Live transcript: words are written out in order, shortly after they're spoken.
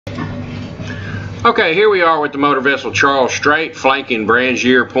Okay, here we are with the motor vessel Charles Strait, flanking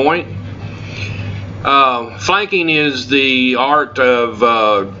bringier point. Flanking is the art of,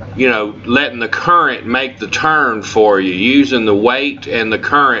 letting the current make the turn for you, using the weight and the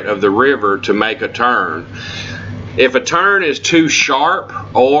current of the river to make a turn. If a turn is too sharp,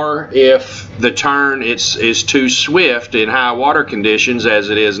 or if the turn is too swift in high water conditions, as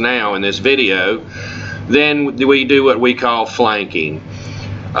it is now in this video, then we do what we call flanking.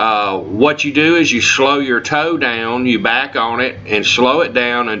 What you do is you slow your tow down, you back on it and slow it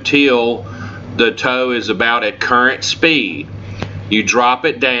down until the tow is about at current speed. You drop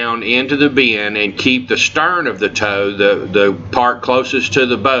it down into the bend and keep the stern of the tow, the part closest to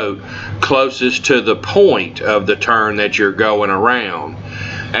the boat, closest to the point of the turn that you're going around.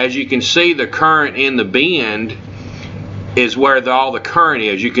 As you can see, the current in the bend is where all the current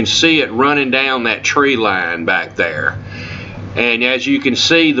is. You can see it running down that tree line back there. And as you can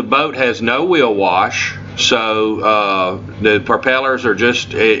see, the boat has no wheel wash, so the propellers are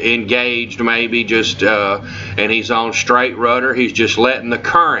just engaged, maybe just, and he's on straight rudder. He's just letting the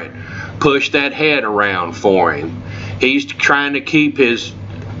current push that head around for him. He's trying to keep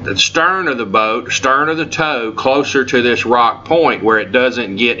the stern of the boat, stern of the tow, closer to this rock point where it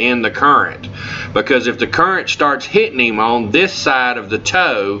doesn't get in the current. Because if the current starts hitting him on this side of the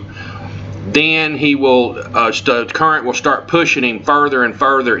tow, then he will, the current will start pushing him further and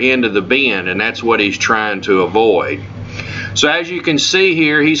further into the bend, and that's what he's trying to avoid. So as you can see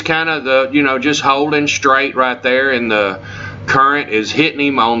here, he's kind of just holding straight right there, and the current is hitting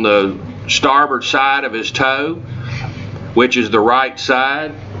him on the starboard side of his tow, which is the right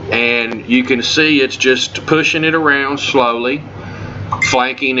side, and you can see it's just pushing it around slowly.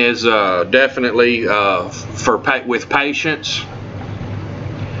 Flanking is definitely with patience.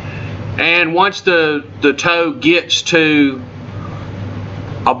 And once the tow gets to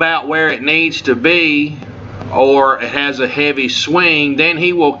about where it needs to be, or it has a heavy swing, then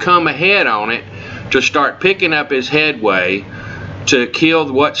he will come ahead on it to start picking up his headway to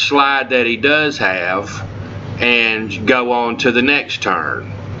kill what slide that he does have and go on to the next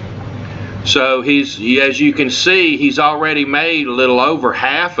turn. So as you can see, he's already made a little over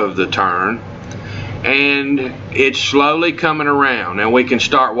half of the turn, and it's slowly coming around. Now we can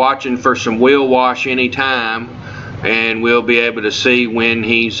start watching for some wheel wash anytime, and we'll be able to see when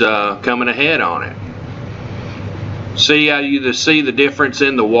he's coming ahead on it. See how you see the difference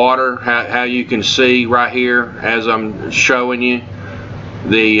in the water, how you can see right here as I'm showing you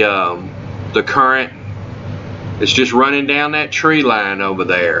the current. It's just running down that tree line over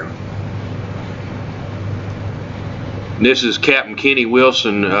there. This is Captain Kenny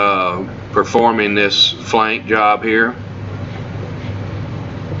Wilson performing this flank job here.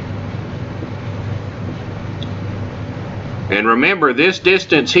 And remember, this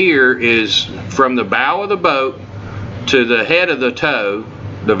distance here is from the bow of the boat to the head of the tow.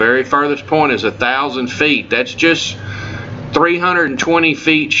 The very furthest point is 1,000 feet. That's just 320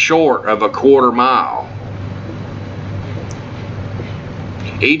 feet short of a quarter mile.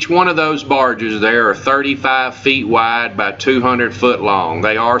 Each one of those barges there are 35 feet wide by 200 foot long.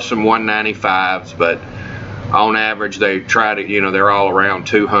 They are some 195s, but on average they try to, they're all around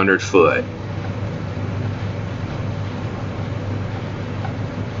 200 foot.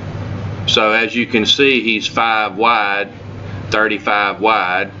 So as you can see, he's 5 wide, 35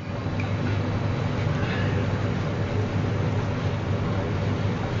 wide.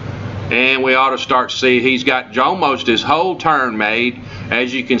 And we ought to start to see he's got almost his whole turn made.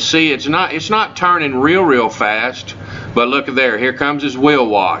 As you can see, it's not turning real fast, but look at there. Here comes his wheel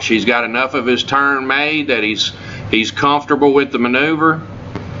wash. He's got enough of his turn made that he's comfortable with the maneuver.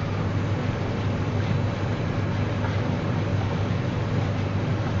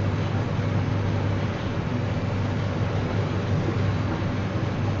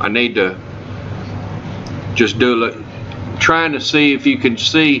 I need to just trying to see if you can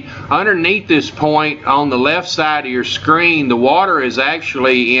see underneath this point on the left side of your screen. The water is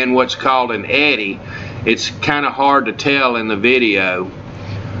actually in what's called an eddy. It's kind of hard to tell in the video,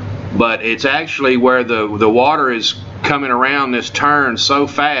 but it's actually where the water is coming around this turn so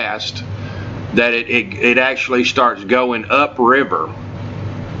fast that it actually starts going upriver.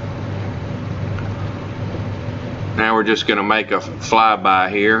 Now we're just going to make a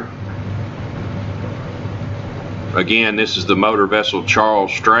flyby here. Again, this is the motor vessel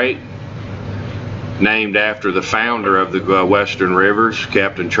Charles Strait, named after the founder of the Western Rivers,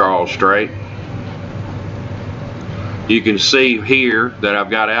 Captain Charles Strait. You can see here that I've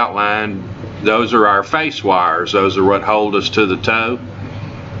got outlined, those are our face wires. Those are what hold us to the tow.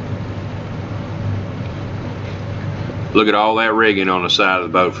 Look at all that rigging on the side of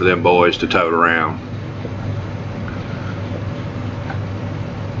the boat for them boys to tote around.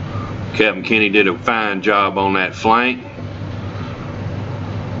 Captain Kenny did a fine job on that flank.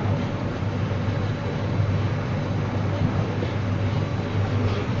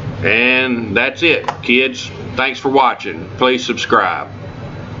 And that's it, kids. Thanks for watching. Please subscribe.